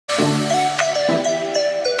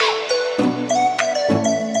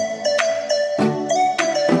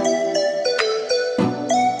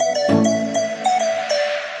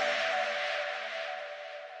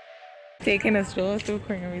taking a stroll through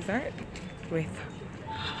Crane Resort with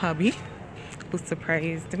hubby, who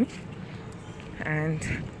surprised me.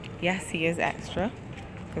 And yes, he is extra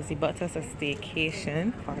because he bought us a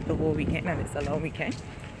staycation for the whole weekend, and it's a long weekend.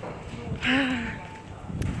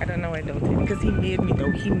 I don't know why I doubt him because he made me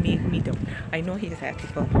doubt. He made me doubt. I know he's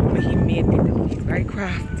ethical, but he made me doubt. He's very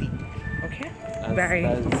crafty. Okay? Very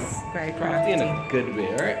crafty. In a good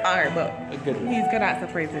way, right? Alright, but a good way. He's good at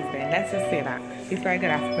surprises then. Let's just say that. He's very good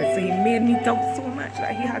at surprises. So he made me doubt so much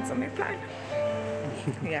that he had something planned.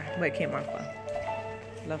 Yeah, but it came out fun.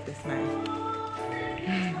 Love this man.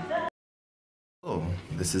 Oh,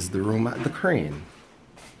 this is the room at the Crane.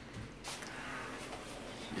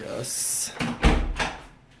 Yes.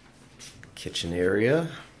 Kitchen area.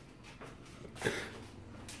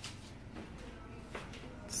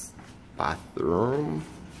 Bathroom.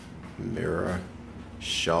 Mirror.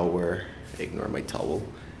 Shower. Ignore my towel.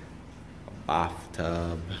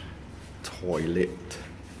 Bathtub. Toilet.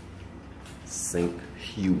 Sink.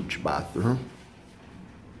 Huge bathroom.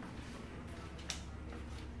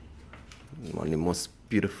 One of the most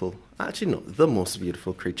beautiful, actually no, the most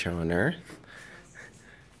beautiful creature on earth.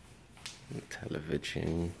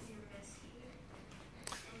 Television.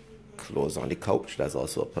 Clothes on the couch, there's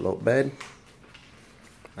also a pull-out bed.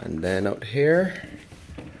 And then out here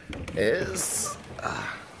is a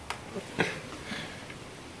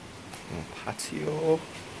patio.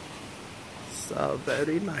 It's a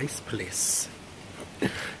very nice place.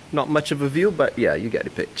 Not much of a view, but yeah, you get the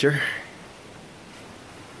picture.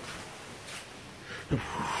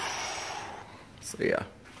 So yeah,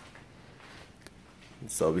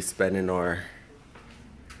 so we're spending our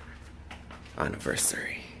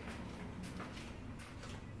anniversary.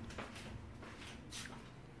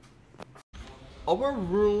 Our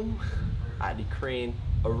room at the Crane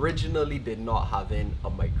originally did not have a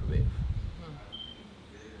microwave.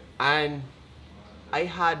 And I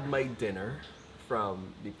had my dinner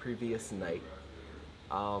from the previous night.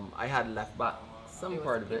 I had left back some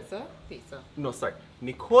part of it. Pizza? No, sorry.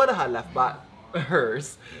 Nicole had left back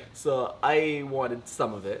hers, so I wanted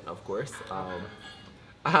some of it, of course.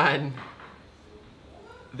 And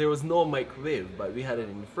there was no microwave, but we had it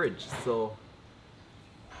in the fridge. So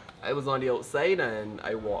I was on the outside and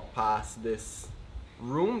I walked past this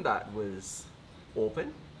room that was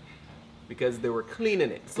open because they were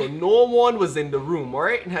cleaning it. So no one was in the room,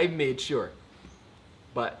 alright? And I made sure.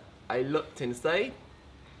 But I looked inside,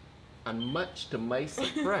 and much to my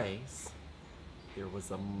surprise, there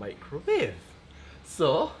was a microwave.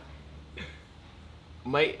 So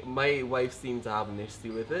my wife seemed to have an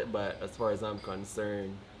issue with it, but as far as I'm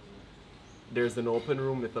concerned, there's an open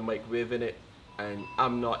room with a microwave in it, and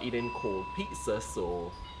I'm not eating cold pizza,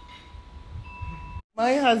 so.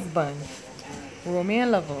 My husband, Romeo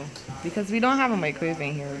and Lover, because we don't have a microwave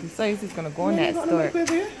in here, besides he's gonna go next door.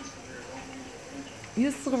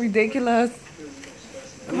 You're so ridiculous.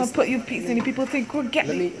 I'll put your pizza in, people think, go get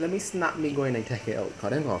me. Let me snap me going and take it out.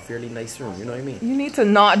 Cause I got a fairly nice room, you know what I mean? You need to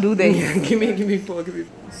not do this. give me four.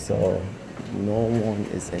 So, no one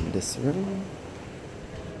is in this room.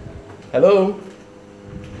 Hello?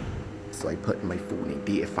 So I put my phone in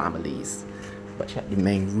dear families. But check the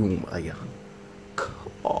main room,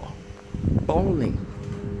 oh,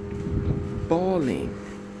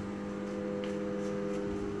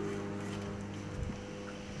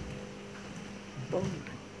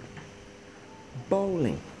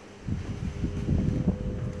 bowling.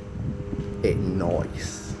 It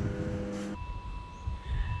noise.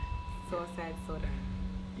 So sad, so done.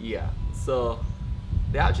 Yeah, so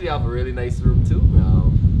they actually have a really nice room too.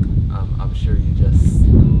 I'm sure you just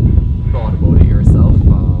thought about it yourself.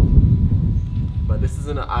 But this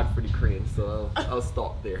isn't an ad for the Crane, so I'll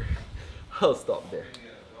stop there.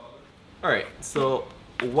 Alright, so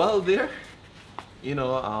while there, you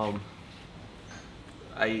know,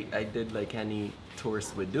 I did like any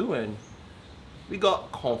tourists would do, and we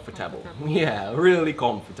got comfortable. Yeah, really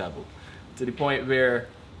comfortable. To the point where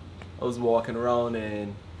I was walking around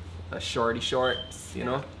in a shorty shorts, you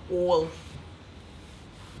know. All.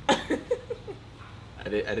 I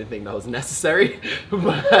didn't think that was necessary,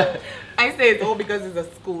 but I say it's all because it's a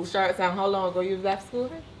school shorts. And how long ago you left school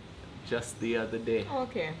then? Just the other day. Oh,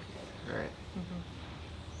 okay.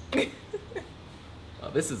 Alright.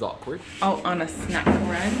 This is awkward. Oh, on a snack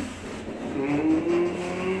run.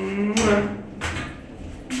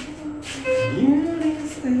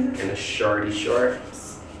 In a shorty shorts.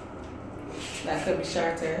 That could be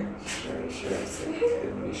shorter. Shorty shorts. It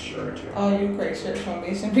could be shorter. Oh, you great shirt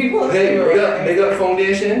foundation people. Hey, big up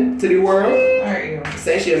foundation to the world. Alright, you.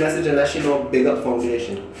 Send she a message and let you know big up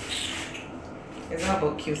foundation. It's not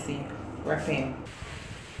about QC. We're paying.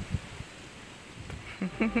 Go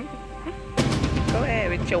ahead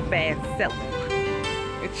with your bad self.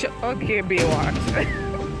 With your okay, Baywatch.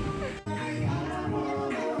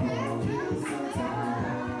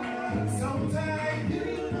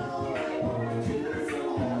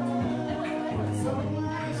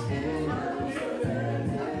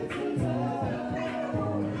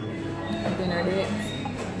 Dinner date.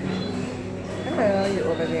 Hello, you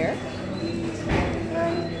over there?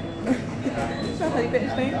 That's how you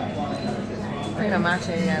bitch thing? We're gonna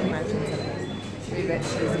matching, yeah, matching tonight. We bet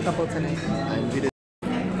she's a couple tonight.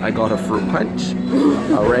 I got a fruit punch,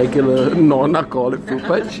 a regular Nonna call it fruit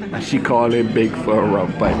punch, and she call it big for a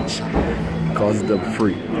rum punch, cause them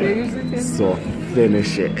free. So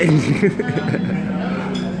finish it.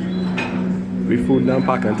 We food done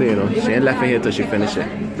packing too, you know. She ain't left in here till she finish it.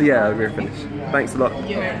 But yeah, we're finished. Thanks a lot.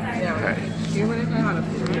 Yeah. Alright. Even if I had a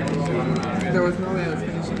fruit, there was no way I was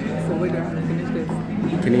finishing it, so we're gonna have to finish this.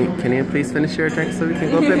 Can you please finish your drink so we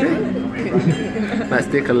can go play? Let's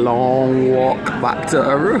take a long walk back to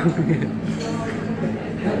our room.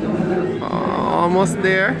 Almost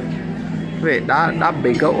there. Wait, that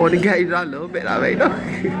bigger only got you that little bit that way though.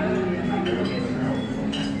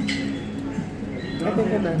 I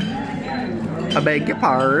think I'm done. I beg your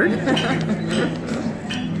pardon.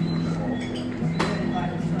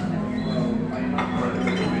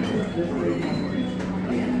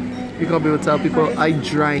 You gotta be able to tell people I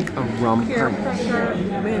drank a rum punch.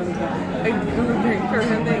 I do drink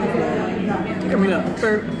certain things. I mean,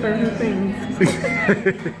 certain things.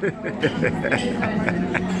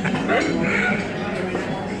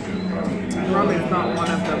 Rum is not one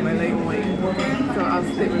of them, I like wine. So I'll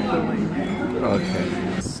stick with the wine. Okay.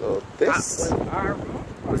 So this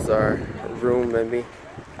was our room when we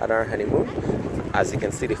had our honeymoon. As you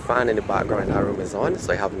can see, the fan in the background in our room is on,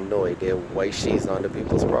 so I have no idea why she's on the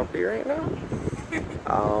people's property right now.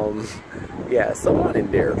 Yeah, someone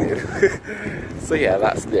in there, man. So yeah,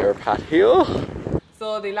 that's their patio.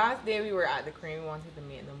 So the last day we were at the crane, we wanted to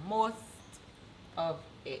make the most of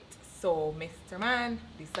it. So Mr. Man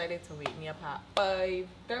decided to wake me up at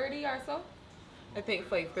 5:30 or so. I think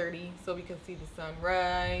 5:30, so we could see the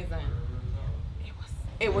sunrise, and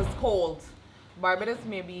it was cold. Barbados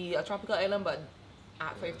may be a tropical island, but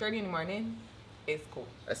at 5:30 in the morning, it's cold.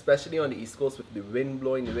 Especially on the East Coast with the wind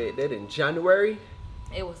blowing the way it did in January.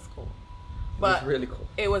 It was cold. But it was really cool.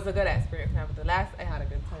 It was a good experience. Nevertheless, I had a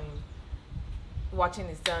good time watching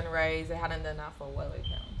the sunrise. I hadn't done that for a while. I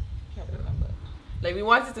can't remember. Like, we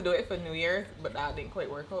wanted to do it for New Year's, but that didn't quite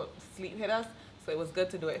work out. Sleep hit us, so it was good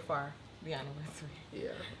to do it for the anniversary.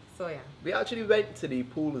 Yeah. So yeah. We actually went to the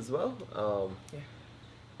pool as well. Yeah.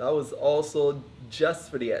 That was also just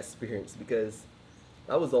for the experience because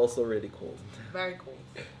that was also really cold. Very cold.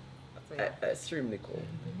 So, yeah. Extremely cold.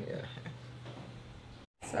 Yeah.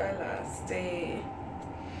 So our last day.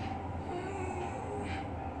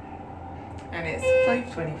 And it's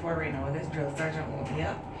 5:24 right now. This drill sergeant woke me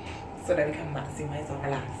up so that we can maximize our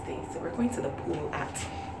last day. So we're going to the pool at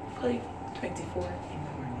 5:24 in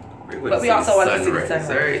the morning. But we also want to see the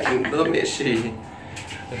sunrise. Don't miss she.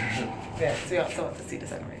 Yes, we also want to see the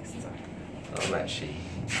sunrise. So. She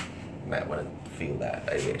might want to feel that.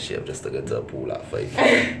 I mean, she just to go to a pool at 5.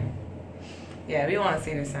 Yeah, we want to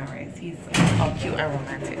see the sunrise. He's all cute and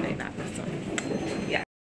romantic like that. So, yeah.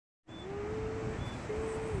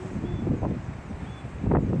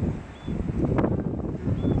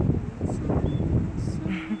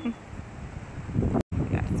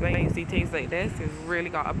 When you see things like this, you really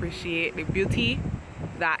gotta appreciate the beauty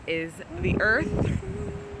that is the earth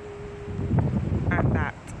and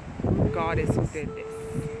that God is who did this.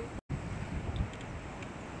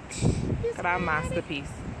 Look at our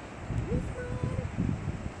masterpiece.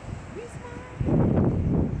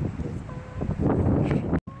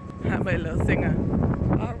 I'm a little singer.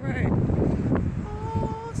 Alright.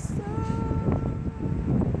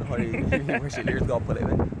 Where she ears gonna put it in?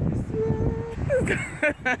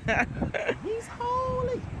 He's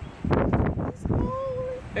holy. He's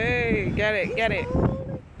holy. Hey, get it, get it.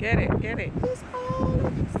 Get it, get it. He's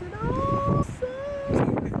holy. He's an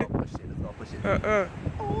awesome. Let's not push it.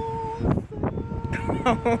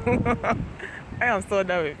 Awesome. I am so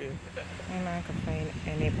done with you. I'm not gonna find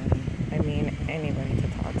anybody. I mean anybody to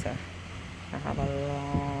talk to. I have a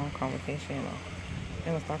long conversation, you know.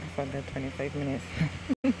 I was talking for the 25 minutes.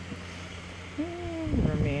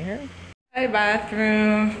 Remain here. Hi,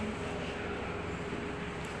 bathroom.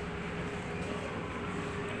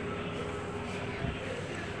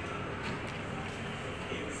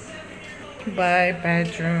 Bye,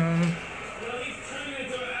 bedroom.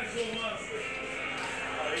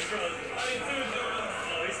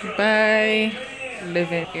 Bye,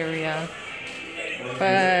 living area.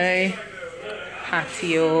 Bye.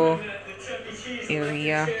 Patio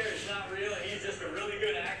area.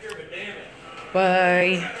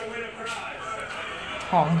 Bye.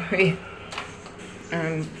 Hungry.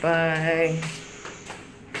 And bye.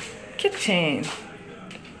 Kitchen.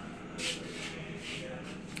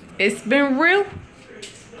 It's been real.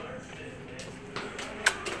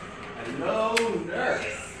 Hello, nurse.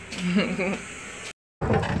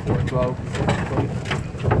 412.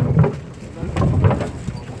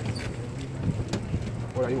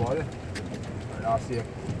 What are you wanting? Alright, I'll see you.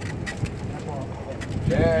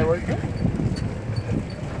 Yeah, where you going?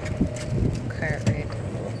 Cart ride.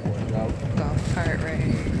 412. Golf cart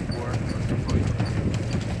ride.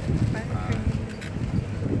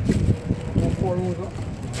 4 rules up.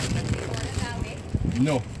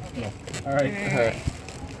 No. No. Alright. Alright.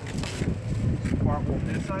 Park over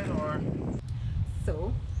this side or?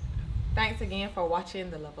 So, thanks again for watching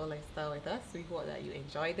The Lover Lifestyle with us. We hope that you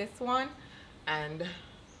enjoyed this one. And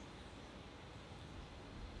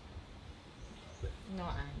no,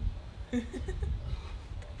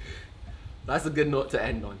 That's a good note to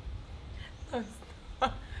end on.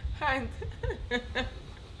 and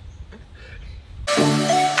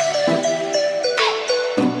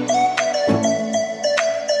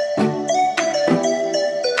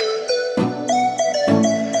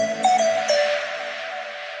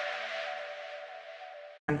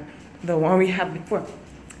the one we had before.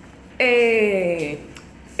 Hey,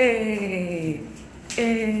 hey,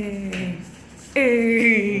 hey,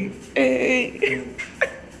 hey, hey,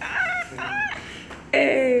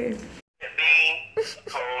 hey.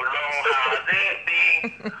 Hold on, how's it be?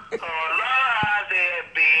 Hold on, how's it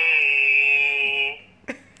be?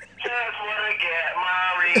 Just wanna get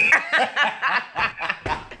married.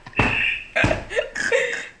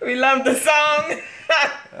 We love the song.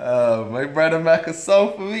 My brother make a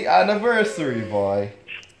song for me anniversary, boy. It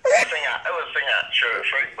was sing at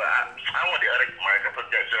church, right? But I want the other mic to put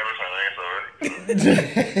that shirt or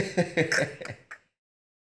something, so.